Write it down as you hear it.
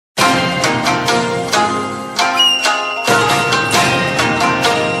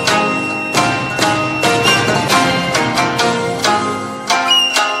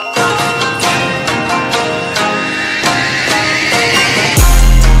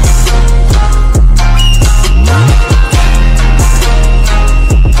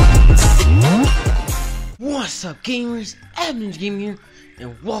up, gamers? Ep12 Game here,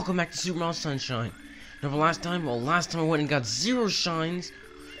 and welcome back to Super Mario Sunshine. Now, for last time I went and got 0 shines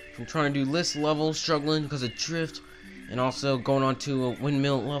from trying to do this level, struggling because of drift, and also going on to a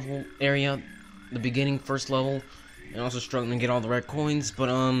windmill level area, the beginning first level, and also struggling to get all the red coins. But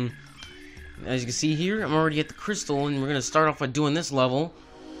as you can see here, I'm already at the crystal, and we're gonna start off by doing this level.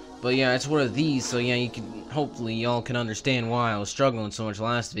 But yeah, it's one of these, so yeah, you can hopefully y'all can understand why I was struggling so much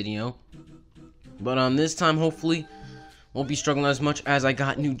last video. But this time hopefully won't be struggling as much as I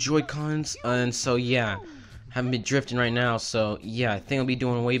got new Joy-Cons, and so yeah, haven't been drifting right now, so yeah, I think I'll be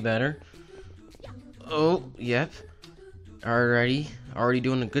doing way better. Oh, yep. Alrighty, already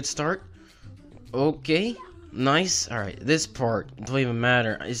doing a good start. Okay, nice. Alright, this part don't even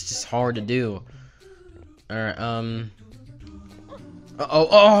matter. It's just hard to do. Alright,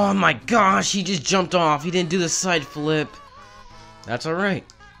 oh my gosh, he just jumped off. He didn't do the side flip. That's alright.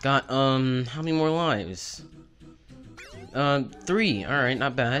 Got, how many more lives? 3. Alright,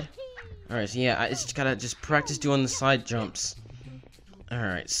 not bad. Alright, so yeah, I just gotta practice doing the side jumps.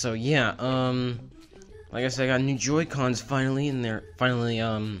 Alright, so yeah, like I said, I got new Joy-Cons finally, and they're finally,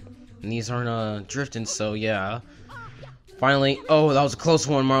 and these aren't, drifting, so yeah. Finally, oh, that was a close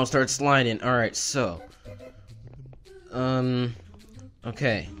one. Mario started sliding. Alright, so.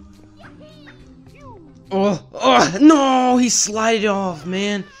 Okay. Oh, no! He slid off,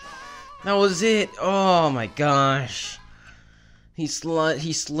 man. That was it. Oh my gosh. He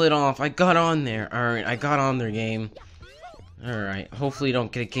slid off. I got on there. Alright, I got on there, game. Alright, hopefully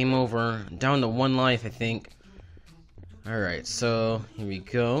don't get a game over. Down to 1 life, I think. Alright, so, here we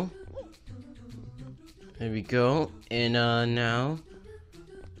go. There we go. And, now.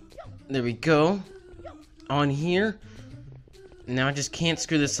 There we go. On here. Now I just can't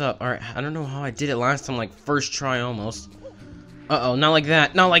screw this up. Alright, I don't know how I did it last time, like, first try almost. Uh-oh, not like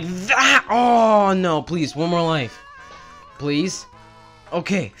that. Not like that! Oh, no, please, 1 more life. Please.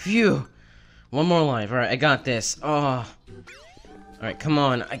 Okay, phew. 1 more life. Alright, I got this. Oh. Alright, come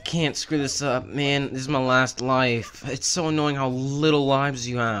on. I can't screw this up, man. This is my last life. It's so annoying how little lives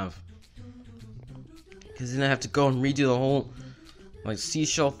you have. Because then I have to go and redo the whole, like,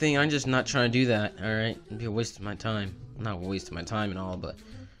 seashell thing. I'm just not trying to do that, alright? It'd be a waste of my time. Not wasting my time and all, but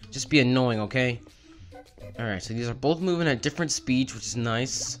just be annoying, okay? Alright, so these are both moving at different speeds, which is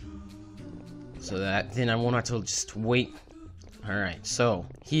nice. So that then I won't have to just wait. Alright, so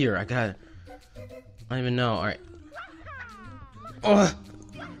here I gotta, I don't even know. Alright. Oh,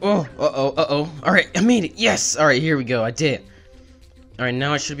 alright, I made it. Yes! Alright, here we go. I did. Alright,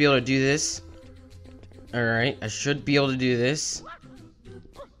 now I should be able to do this. Alright, I should be able to do this.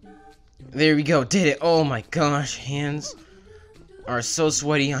 There we go, did it. Oh my gosh, hands are so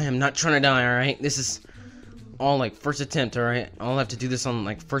sweaty. I am not trying to die, alright? This is all like first attempt, alright? I'll have to do this on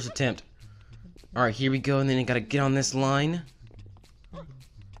like first attempt. Alright, here we go, and then I gotta get on this line.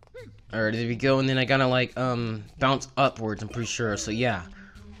 Alright, there we go, and then I gotta like bounce upwards, I'm pretty sure, so yeah.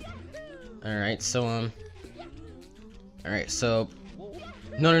 Alright, so alright, so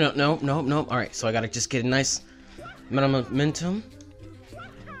no. Alright, so I gotta just get a nice amount of momentum.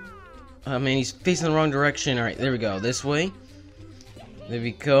 Man, he's facing the wrong direction. Alright, there we go. This way. There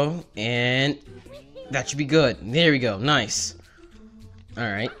we go. And that should be good. There we go. Nice.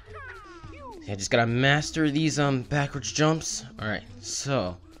 Alright. I just gotta master these backwards jumps. Alright,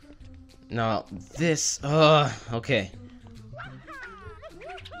 so now this okay.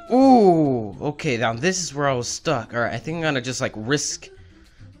 Ooh, okay, now this is where I was stuck. Alright, I think I'm gonna just like risk,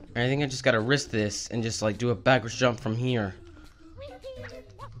 I think I just gotta risk this and just like do a backwards jump from here.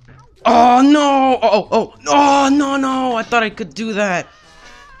 Oh no! Oh no! I thought I could do that.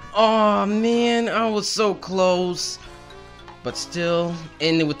 Oh man, I was so close, but still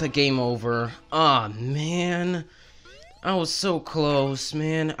ended with the game over. Oh man, I was so close,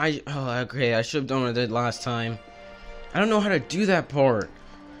 man. Okay, I should have done what I did last time. I don't know how to do that part.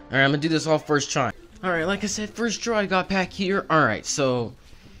 All right, I'm gonna do this all first try. All right, like I said, first try. I got back here. All right, so,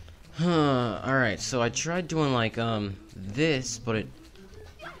 all right, so I tried doing like this, but it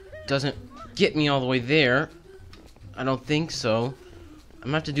doesn't get me all the way there. I don't think so. I'm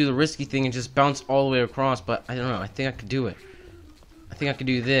gonna have to do the risky thing and just bounce all the way across, but I don't know. I think I could do it. I think I could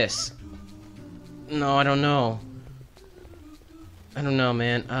do this. No, I don't know. I don't know,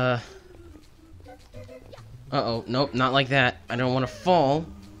 man. Uh-oh. Nope, not like that. I don't want to fall.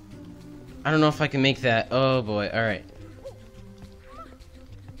 I don't know if I can make that. Oh, boy. Alright.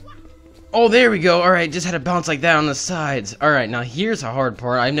 Oh, there we go. Alright, just had to bounce like that on the sides. Alright, now here's a hard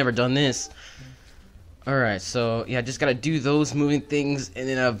part. I've never done this. Alright, so, yeah, just gotta do those moving things and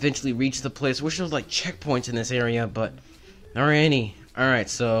then eventually reach the place. Wish there was, like, checkpoints in this area, but there aren't any. Alright,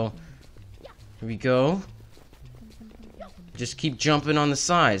 so, here we go. Just keep jumping on the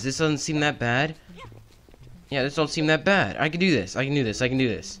sides. This doesn't seem that bad. Yeah, this don't seem that bad. I can do this. I can do this. I can do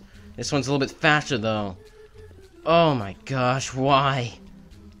this. This one's a little bit faster, though. Oh my gosh, why?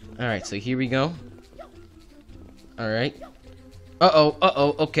 Alright, so here we go. Alright. Uh-oh,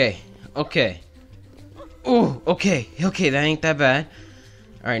 uh-oh, okay. Okay. Ooh, okay. Okay, that ain't that bad.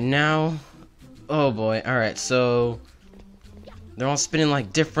 Alright, now... Oh boy, alright, so... They're all spinning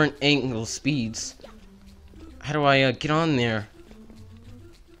like different angle speeds. How do I get on there?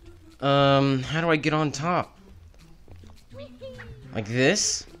 How do I get on top? Like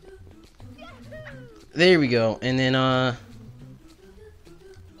this? There we go, and then, oh,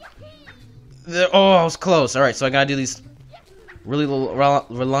 I was close. Alright, so I gotta do these... Really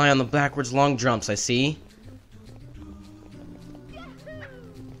rely on the backwards long jumps, I see.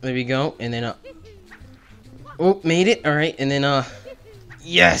 There we go, and then, oh, made it. Alright, and then,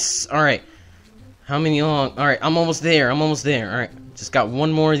 yes! Alright. How many long? Alright, I'm almost there. I'm almost there. Alright, just got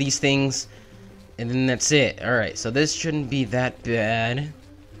one more of these things, and then that's it. Alright, so this shouldn't be that bad.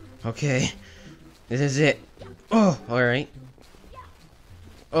 Okay. This is it. Oh, alright.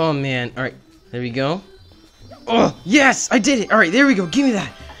 Oh, man. Alright, there we go. Oh, yes! I did it! Alright, there we go. Give me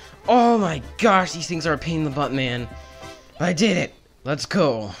that. Oh, my gosh. These things are a pain in the butt, man. But I did it. Let's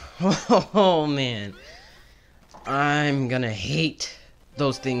go. Oh, man. I'm gonna hate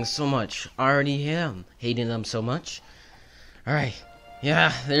those things so much. I already am hating them so much. Alright.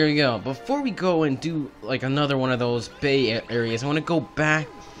 Yeah, there we go. Before we go and do, like, another one of those bay areas, I want to go back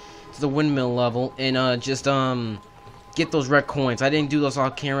to the windmill level and, just, get those red coins. I didn't do those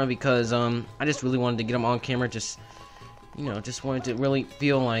on camera because, I just really wanted to get them on camera. Just, you know, just wanted to really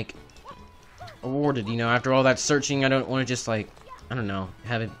feel, like, awarded, you know. After all that searching, I don't want to just, like, I don't know,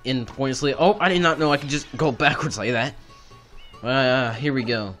 have it in pointlessly. Oh, I did not know I could just go backwards like that. Here we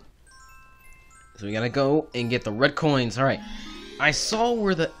go. So we gotta go and get the red coins. Alright. I saw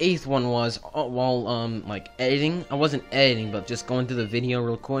where the 8th one was while, like, editing. I wasn't editing, but just going through the video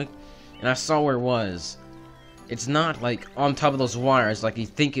real quick. And I saw where it was. It's not, like, on top of those wires like you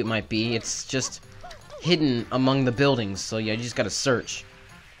think it might be. It's just hidden among the buildings. So, yeah, you just gotta search.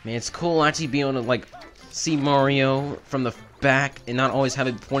 Man, it's cool actually being able to, like, see Mario from the back and not always have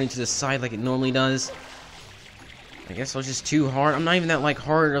it pointing to the side like it normally does. I guess I was just too hard. I'm not even that, like,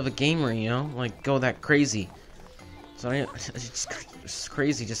 hard of a gamer, you know? Like, go that crazy. So, it's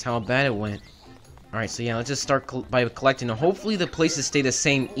crazy just how bad it went. Alright, so yeah, let's just start by collecting. Now, hopefully the places stay the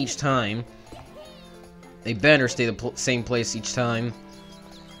same each time. They better stay the same place each time.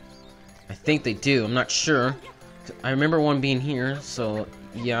 I think they do. I'm not sure. I remember one being here, so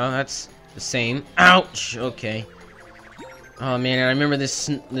yeah, that's the same. Ouch! Okay. Oh man, I remember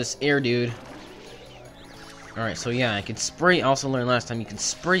this air dude. Alright, so yeah, I can spray. I also learned last time you can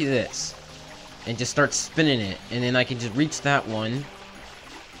spray this and just start spinning it, and then I can just reach that one.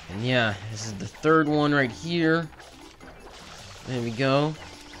 And yeah, this is the 3rd one right here. There we go.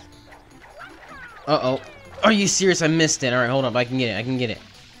 Uh-oh. Are you serious? I missed it. Alright, hold up. I can get it. I can get it.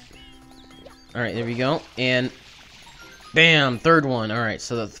 Alright, there we go. And bam! 3rd one. Alright,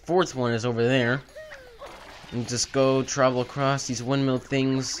 so the 4th one is over there. And just go travel across these windmill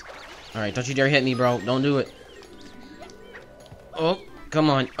things. Alright, don't you dare hit me, bro. Don't do it. Oh, come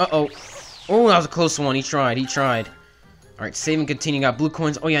on. Uh-oh. Oh, that was a close one. He tried. He tried. Alright, save and continue. Got blue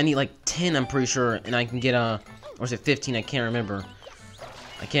coins. Oh, yeah, I need like 10, I'm pretty sure. And I can get, or is it 15? I can't remember.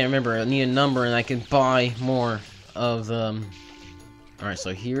 I can't remember. I need a number and I can buy more of them. Alright,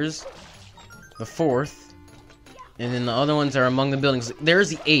 so here's the 4th. And then the other ones are among the buildings.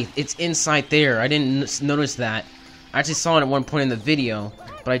 There's the 8th. It's inside there. I didn't notice that. I actually saw it at one point in the video,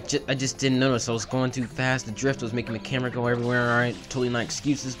 but I just didn't notice. I was going too fast. The drift was making the camera go everywhere. Alright, totally not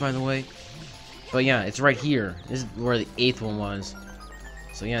excuses, by the way. But yeah, it's right here. This is where the 8th one was.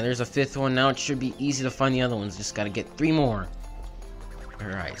 So yeah, there's a 5th one. Now it should be easy to find the other ones. Just gotta get 3 more.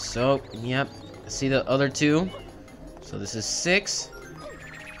 Alright, so, yep. See the other 2? So this is 6.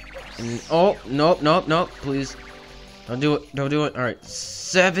 And, oh, nope, nope, nope, please. Don't do it, don't do it. Alright,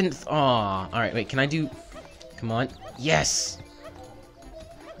 7th. Aw. Alright, wait, can I do... Come on. Yes!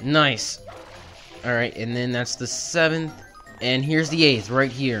 Nice. Alright, and then that's the 7th. And here's the 8th,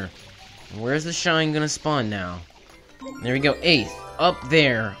 right here. Where's the shine gonna spawn now? There we go, 8th. Up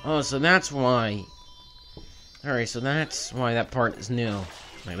there. Oh, so that's why. Alright, so that's why that part is new.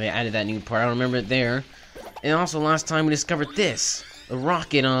 Right, they added that new part. I don't remember it there. And also, last time we discovered this. The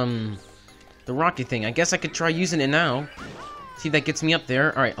rocket, the rocket thing. I guess I could try using it now. See if that gets me up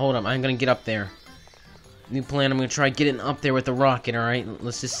there. Alright, hold up. I'm gonna get up there. New plan. I'm gonna try getting up there with the rocket, alright?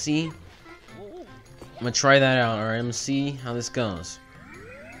 Let's just see. I'm gonna try that out, alright? I'm gonna see how this goes.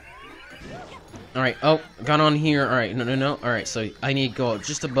 Alright, oh, got on here. Alright, no. Alright, so I need to go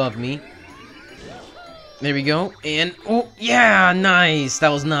just above me. There we go. And, oh, yeah, nice. That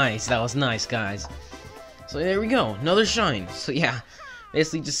was nice. That was nice, guys. So there we go. Another shine. So yeah,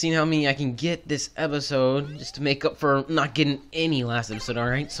 basically just seeing how many I can get this episode just to make up for not getting any last episode.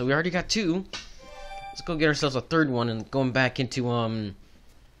 Alright, so we already got 2. Let's go get ourselves a 3rd one and going back into,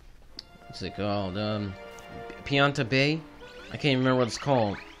 what's it called? Pianta Bay? I can't even remember what it's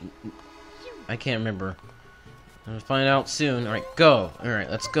called. I can't remember. I'm gonna find out soon. Alright, go. Alright,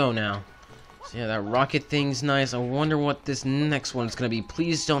 let's go now. So yeah, that rocket thing's nice. I wonder what this next one's gonna be.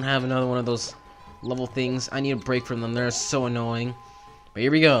 Please don't have another one of those level things. I need a break from them. They're so annoying. But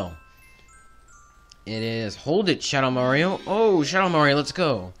here we go. It is Hold It, Shadow Mario. Oh, Shadow Mario, let's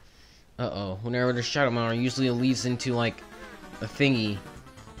go. Uh-oh. Whenever there's Shadow Mario, usually it leads into, like, a thingy.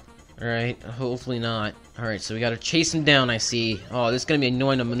 Alright, hopefully not. Alright, so we gotta chase him down, I see. Oh, this is gonna be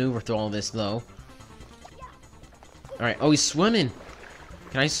annoying to maneuver through all this, though. Alright, oh, he's swimming.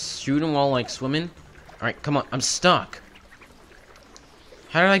 Can I shoot him while, like, swimming? Alright, come on, I'm stuck.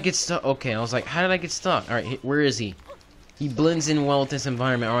 How did I get stuck? Okay, I was like, how did I get stuck? Alright, where is he? He blends in well with this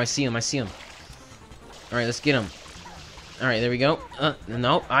environment. Oh, I see him, Alright, let's get him. Alright, there we go.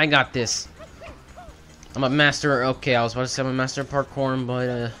 No, I got this. I'm a master. Okay, I was about to say I'm a master of parkour,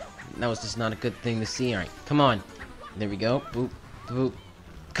 but, that was just not a good thing to see. Alright, come on. There we go. Boop, boop.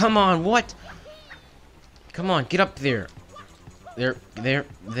 Come on, what? Come on, get up there. There.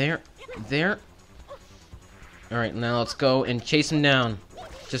 Alright, now let's go and chase him down.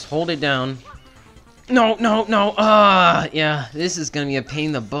 Just hold it down. No. Yeah, this is gonna be a pain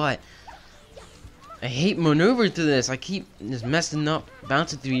in the butt. I hate maneuvering through this. I keep just messing up,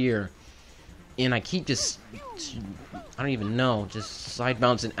 bouncing through here. And I keep just, I don't even know, just side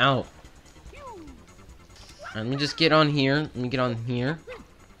bouncing out. Let me just get on here. Let me get on here.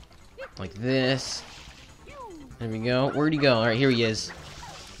 Like this. There we go. Where'd he go? Alright, here he is.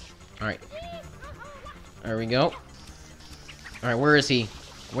 Alright. There we go. Alright, where is he?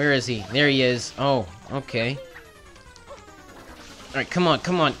 Where is he? There he is. Oh, okay. Alright, come on.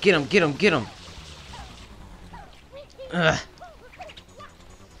 Get him. Ugh.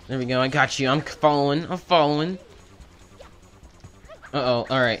 There we go, I got you. I'm following. Uh-oh,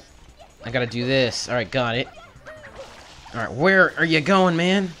 alright. I gotta do this. Alright, got it. Alright, where are you going,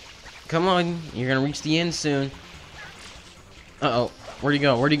 man? Come on, you're gonna reach the end soon. Uh-oh. Where'd he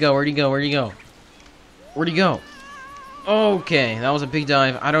go? Okay, that was a big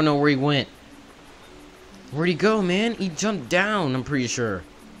dive. I don't know where he went. Where'd he go, man? He jumped down, I'm pretty sure.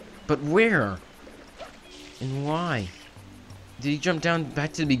 But where? And why? Did he jump down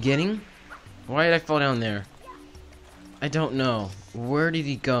back to the beginning? Why did I fall down there? I don't know. Where did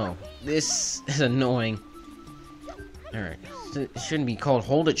he go? This is annoying. Alright. It shouldn't be called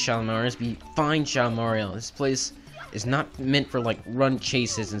Hold It, Shadow Mario. It's be Find Shadow Mario. This place is not meant for, like, run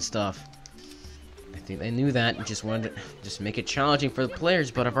chases and stuff. I think they knew that and just wanted to just make it challenging for the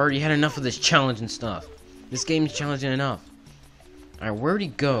players, but I've already had enough of this challenge and stuff. This game is challenging enough. Alright, where'd he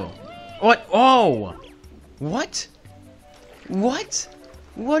go? What? Oh! What?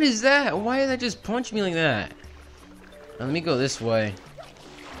 What is that? Why did that just punch me like that? Let me go this way.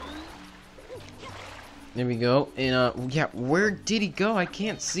 There we go. And, yeah, where did he go? I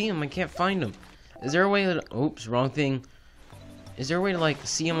can't see him. I can't find him. Is there a way to... Oops, wrong thing. Is there a way to, like,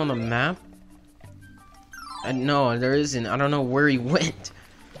 see him on the map? No, there isn't. I don't know where he went.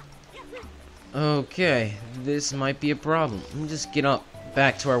 Okay, this might be a problem. Let me just get up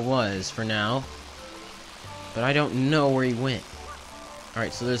back to where I was for now. But I don't know where he went.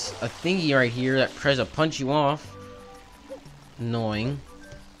 Alright, so there's a thingy right here that tries to punch you off. Annoying.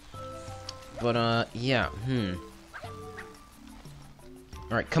 But, yeah,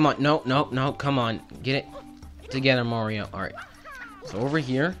 Alright, come on. No, come on. Get it together, Mario. Alright. So over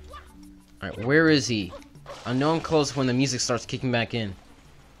here. Alright, where is he? I know I'm close when the music starts kicking back in.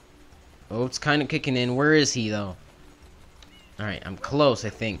 Oh, it's kind of kicking in. Where is he, though? Alright, I'm close, I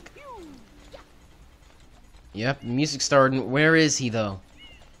think. Yep, the music's starting. Where is he, though?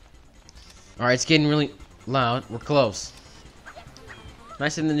 Alright, it's getting really loud. We're close.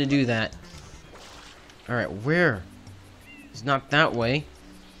 Nice of them to do that. Alright, where? It's not that way.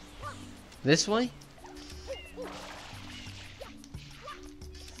 This way?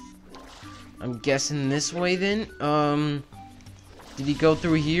 I'm guessing this way, then? Did he go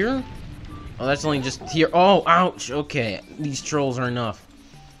through here? Oh, that's only just here. Oh, ouch! Okay, these trolls are enough.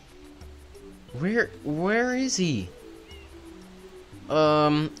 Where is he?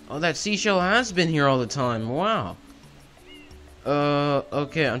 Oh, that seashell has been here all the time. Wow.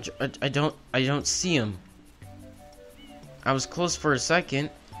 Okay, I don't see him. I was close for a second.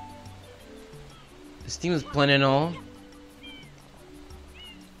 This team is blending all.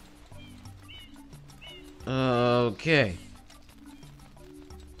 Okay.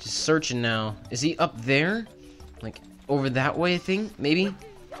 Just searching now. Is he up there? Like, over that way, I think? Maybe?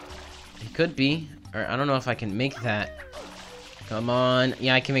 He could be. Or, I don't know if I can make that. Come on.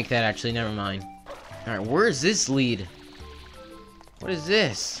 Yeah, I can make that, actually. Never mind. Alright, where is this lead? What is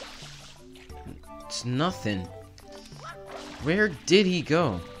this? It's nothing. Where did he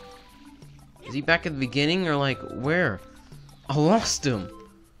go? Is he back at the beginning, or, like, where? I lost him.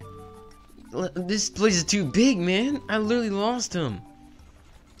 This place is too big, man. I literally lost him.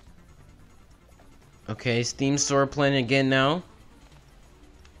 Okay, Steam Store playing again now.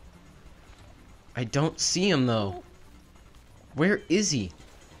 I don't see him, though. Where is he?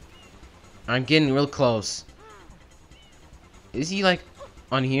 I'm getting real close. Is he, like,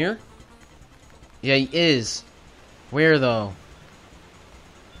 on here? Yeah, he is. Where, though?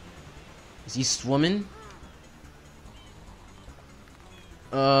 Is he swimming?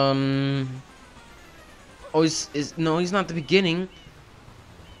 Oh, no, he's not the beginning.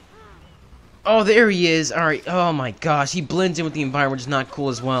 Oh, there he is. Alright. Oh my gosh. He blends in with the environment, which is not cool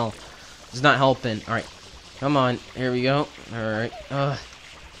as well. It's not helping. Alright. Come on. Here we go. Alright.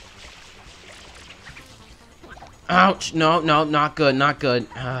 Ouch. No, no, not good. Not good.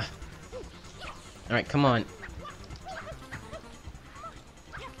 Alright, come on.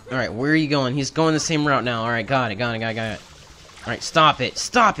 Alright, where are you going? He's going the same route now. Alright, got it. Alright, stop it.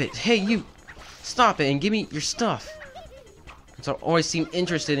 Stop it. Hey, you. Stop it and give me your stuff. So I always seem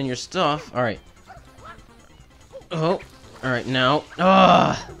interested in your stuff. Alright. Oh. Alright, now.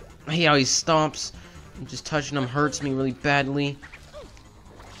 I hate how he stops. Just touching him hurts me really badly.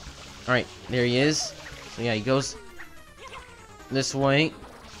 Alright, there he is. So yeah, he goes this way.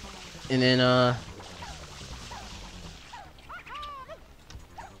 And then, oh,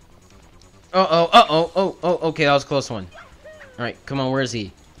 okay, that was a close one. Alright, come on, where is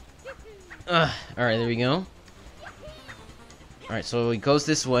he? Alright, there we go. Alright, so he goes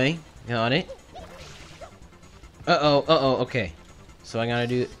this way. Got it. Okay. So I gotta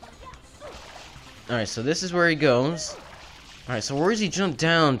do... Alright, so this is where he goes. Alright, so where does he jump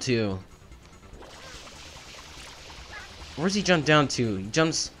down to? Where does he jump down to? He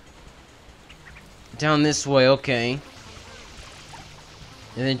jumps... down this way, okay.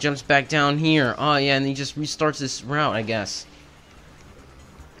 And then jumps back down here. Oh, yeah, and he just restarts this route, I guess.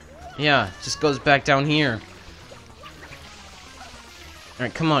 Yeah, just goes back down here.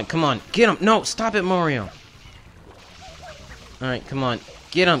 Alright, come on, come on. Get him! No, stop it, Mario! Alright, come on.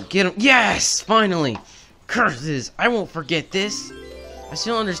 Get him, get him! Yes! Finally! Curses! I won't forget this! I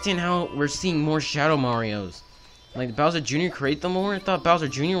still don't understand how we're seeing more Shadow Marios. Like, did Bowser Jr. create them more? I thought Bowser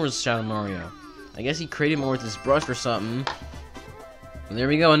Jr. was Shadow Mario. I guess he created more with his brush or something. And there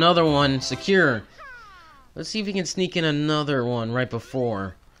we go, another one. Secure. Let's see if we can sneak in another one right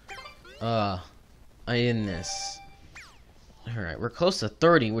before I end this. Alright, we're close to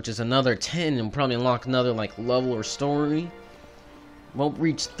 30, which is another 10, and we'll probably unlock another, like, level or story. Won't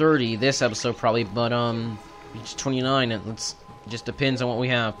reach 30 this episode, probably, but, reach 29, it just depends on what we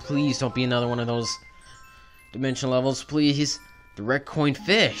have. Please don't be another one of those dimension levels, please. The red coin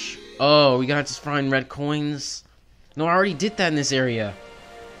fish. Oh, we gotta just find red coins. No, I already did that in this area.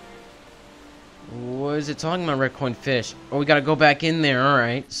 What is it talking about, red coin fish? Oh, we gotta go back in there,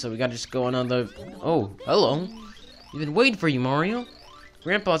 alright. So we gotta just go another... Oh, hello. We've been waiting for you, Mario.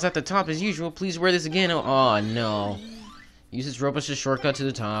 Grandpa's at the top as usual. Please wear this again. Oh, no. Use this rope as a shortcut to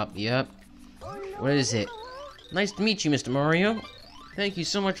the top. Yep. What is it? Nice to meet you, Mr. Mario. Thank you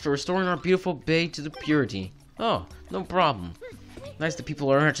so much for restoring our beautiful bay to the purity. Oh, no problem. Nice that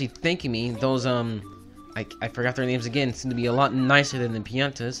people are actually thanking me. Those, I forgot their names again. Seem to be a lot nicer than the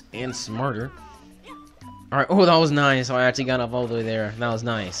Piantas. And smarter. Alright, oh, that was nice. Oh, I actually got up all the way there. That was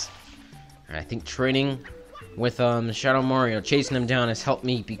nice. Alright, I think training with Shadow Mario, chasing him down, has helped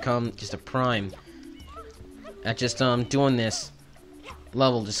me become just a prime at just doing this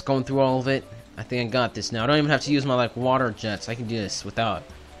level, just going through all of it. I think I got this now. I don't even have to use my like water jets. I can do this without,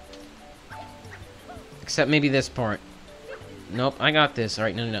 except maybe this part. Nope, I got this. All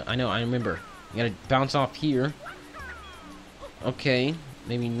right, no, I know, I remember. You gotta bounce off here. Okay,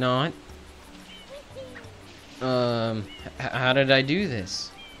 maybe not. How did I do this?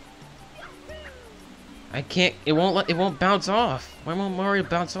 I can't. It won't bounce off. Why won't Mario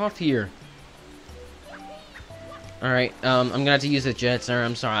bounce off here? All right. I'm gonna have to use the jets.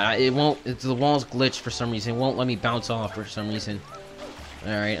 I'm sorry. It won't. The wall's glitched for some reason. It won't let me bounce off for some reason.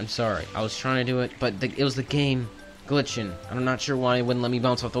 All right. I'm sorry. I was trying to do it, but it was the game glitching. I'm not sure why it wouldn't let me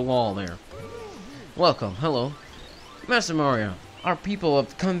bounce off the wall there. Welcome. Hello, Master Mario. Our people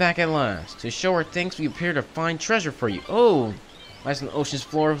have come back at last. To show our thanks, we appear to find treasure for you. Oh, lies on the ocean's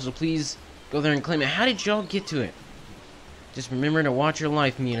floor, so please go there and claim it. How did y'all get to it? Just remember to watch your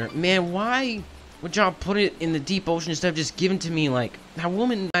life meter. Man, why would y'all put it in the deep ocean instead of just giving to me? Like, that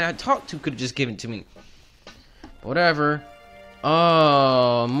woman I talked to could have just given it to me. Whatever.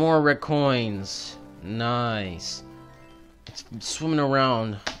 Oh, more red coins. Nice. It's swimming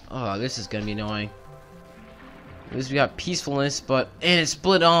around. Oh, this is gonna be annoying. At least we got peacefulness, and it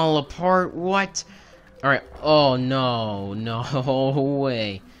split all apart. What? Alright. Oh, no. No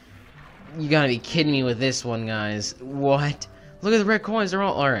way. You gotta be kidding me with this one, guys. What? Look at the red coins. They're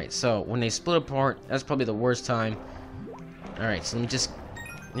all... Alright, so when they split apart, that's probably the worst time. Alright, so let me just...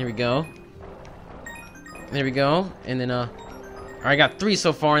 There we go. There we go. And then, Alright, I got 3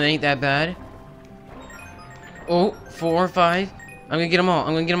 so far, and they ain't that bad. Oh, 4, 5. I'm gonna get them all.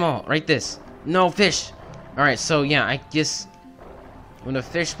 I'm gonna get them all. Right this. No fish. Alright, so yeah, I guess when a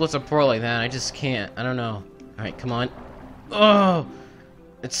fish splits apart like that, I just can't. I don't know. Alright, come on. Oh!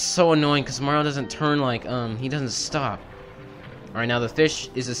 It's so annoying because Mario doesn't turn like, he doesn't stop. Alright, now the fish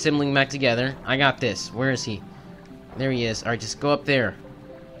is assembling back together. I got this. Where is he? There he is. Alright, just go up there.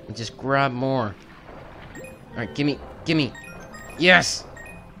 And just grab more. Alright, gimme. Gimme. Yes!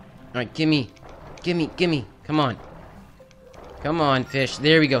 Alright, gimme. Gimme. Gimme. Come on. Come on, fish.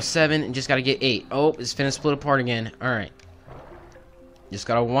 There we go. 7, and just gotta get 8. Oh, it's finna split apart again. Alright. Just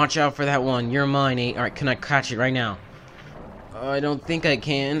gotta watch out for that one. You're mine, 8. Alright, can I catch it right now? I don't think I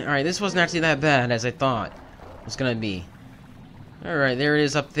can. Alright, this wasn't actually that bad as I thought it was gonna be. Alright, there it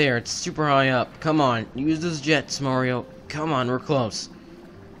is up there. It's super high up. Come on. Use those jets, Mario. Come on, we're close.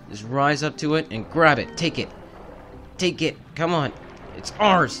 Just rise up to it and grab it. Take it. Take it. Come on. It's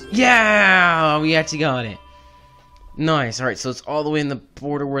ours. Yeah! We actually got it. Nice. Alright, so it's all the way in the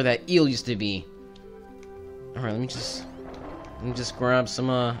border where that eel used to be. Alright, let me just grab some,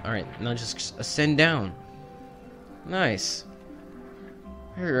 alright, now just ascend down. Nice.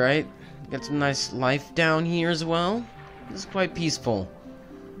 Alright, got some nice life down here as well. This is quite peaceful.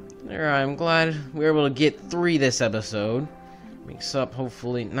 Alright, I'm glad we were able to get 3 this episode. Mix up,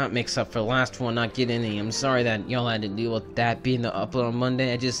 hopefully, not mix up for the last one, not get any. I'm sorry that y'all had to deal with that being the upload on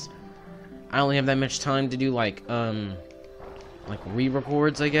Monday. I only have that much time to do, like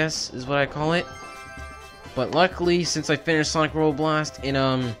re-records, I guess, is what I call it. But luckily, since I finished Sonic Roll Blast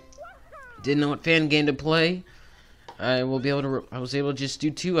and, didn't know what fan game to play, I was able to just do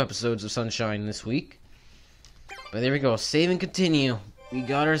 2 episodes of Sunshine this week. But there we go, save and continue. We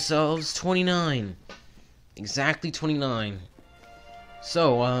got ourselves 29. Exactly 29.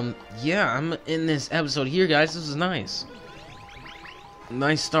 So, yeah, I'm in this episode here, guys. This is nice.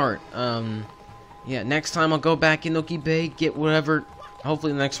 Nice start. Yeah, next time I'll go back in Noki Bay, get whatever.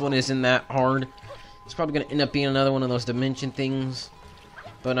 Hopefully the next one isn't that hard. It's probably gonna end up being another one of those dimension things.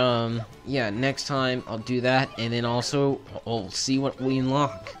 But, yeah, next time I'll do that, and then also I'll see what we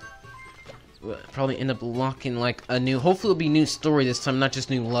unlock. We'll probably end up unlocking, like, a new, hopefully it'll be new story this time, not just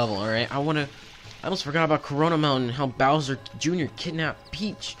new level, alright? I almost forgot about Corona Mountain, how Bowser Jr. kidnapped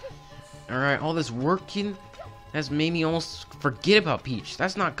Peach. Alright, all this working has made me almost forget about Peach.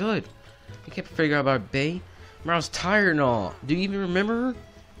 That's not good. I kept figuring out about Bay. I was tired and all. Do you even remember her?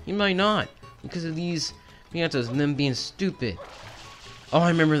 You might not. Because of these Miatas and them being stupid. Oh, I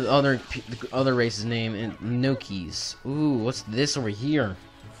remember the other race's name, and Nokis. Ooh, what's this over here?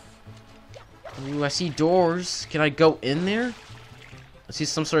 Ooh, I see doors. Can I go in there? I see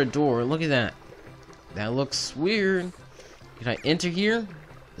some sort of door. Look at that. That looks weird. Can I enter here?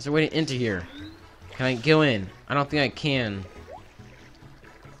 Is there a way to enter here? Can I go in? I don't think I can.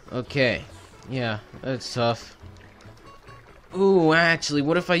 Okay. Yeah, that's tough. Ooh, actually,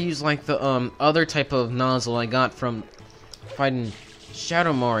 what if I use, like, the, other type of nozzle I got from fighting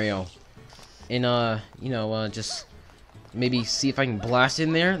Shadow Mario? And, you know, just maybe see if I can blast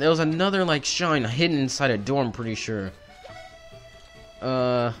in there? There was another, like, shine hidden inside a door, I'm pretty sure.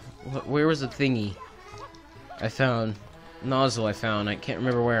 Where was the thingy I found? Nozzle I found. I can't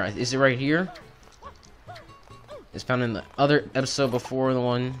remember where. Is it right here? It's found in the other episode before the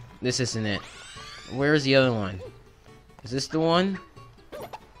one. This isn't it. Where is the other one? Is this the one?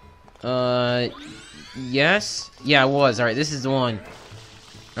 Yes? Yeah, it was. Alright, this is the one.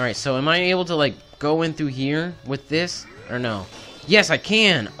 Alright, so am I able to, like, go in through here with this? Or no? Yes, I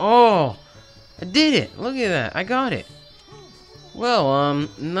can! Oh! I did it! Look at that. I got it. Well,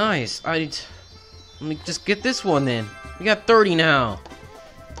 nice. Let me just get this one then. We got 30 now.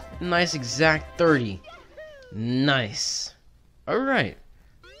 Nice exact 30. Nice. Alright.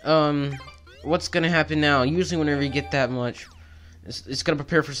 What's gonna happen now? Usually whenever you get that much, it's gonna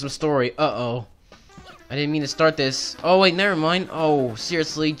prepare for some story. Uh-oh. I didn't mean to start this. Oh, wait, never mind. Oh,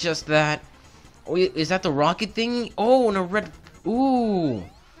 seriously, just that. Oh, is that the rocket thingy? Oh, and a red... Ooh.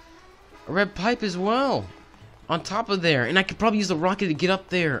 A red pipe as well. On top of there. And I could probably use the rocket to get up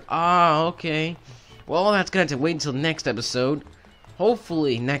there. Ah, okay. Well, that's gonna have to wait until next episode.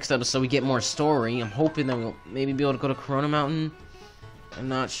 Hopefully, next episode we get more story. I'm hoping that we'll maybe be able to go to Corona Mountain. I'm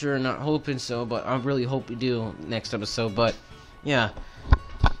not sure, not hoping so, but I really hope we do next episode. But, yeah.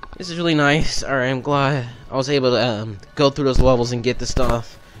 This is really nice. Alright, I'm glad I was able to go through those levels and get the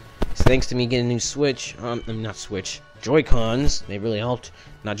stuff. It's thanks to me getting a new Switch. Not Switch. Joy-Cons. They really helped.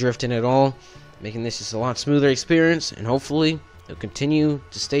 Not drifting at all. Making this just a lot smoother experience. And hopefully, it'll continue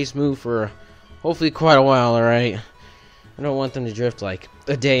to stay smooth for hopefully quite a while, alright? I don't want them to drift like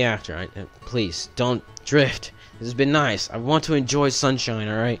a day after. Please, don't drift. This has been nice. I want to enjoy sunshine,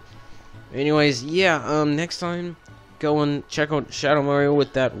 alright? Anyways, yeah, next time, go and check out Shadow Mario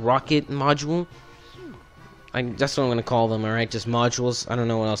with that rocket module. That's what I'm gonna call them, alright? Just modules. I don't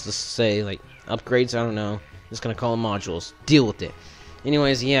know what else to say. Like, upgrades, I don't know. Just gonna call them modules. Deal with it.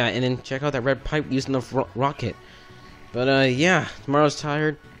 Anyways, yeah, and then check out that red pipe using the rocket. But, yeah, tomorrow's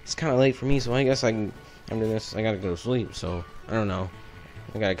tired. It's kind of late for me, so I guess after this, I gotta go to sleep, so, I don't know.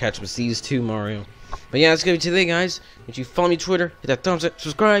 I gotta catch up with these two, Mario. But yeah, that's gonna be today, guys. If you follow me on Twitter, hit that thumbs up,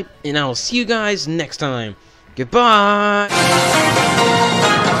 subscribe, and I will see you guys next time. Goodbye!